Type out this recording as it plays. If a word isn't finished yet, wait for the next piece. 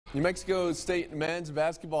New Mexico State men's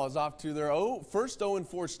basketball is off to their first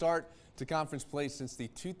 0-4 start to conference play since the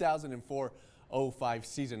 2004-05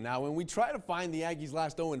 season. Now, when we try to find the Aggies'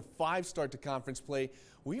 last 0-5 start to conference play,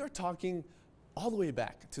 we are talking all the way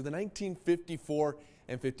back to the 1954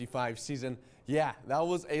 and 55 season. Yeah, that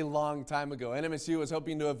was a long time ago. NMSU is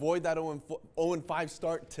hoping to avoid that 0-5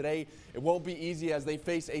 start today. It won't be easy as they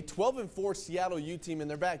face a 12-4 Seattle U team in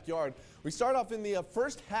their backyard. We start off in the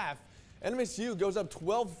first half. NMSU goes up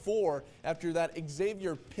 12-4 after that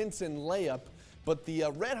Xavier Pinson layup, but the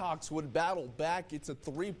Redhawks would battle back. It's a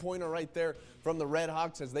three-pointer right there from the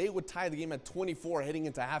Redhawks as they would tie the game at 24 heading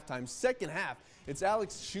into halftime. Second half, it's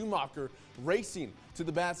Alex Schumacher racing to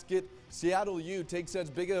the basket. Seattle U takes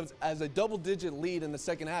as big as a double-digit lead in the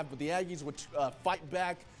second half, but the Aggies would fight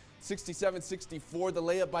back. 67-64, the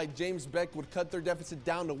layup by James Beck would cut their deficit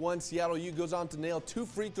down to 1. Seattle U goes on to nail 2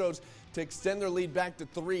 free throws to extend their lead back to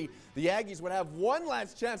 3. The Aggies would have one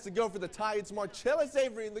last chance to go for the tie. It's Marcellus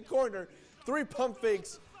Avery in the corner. 3 pump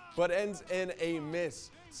fakes, but ends in a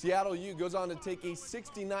miss. Seattle U goes on to take a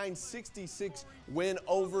 69-66 win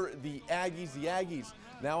over the Aggies. The Aggies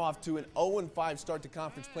now off to an 0-5 start to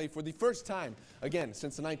conference play for the first time, again,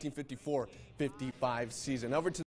 since the 1954-55 season. Over to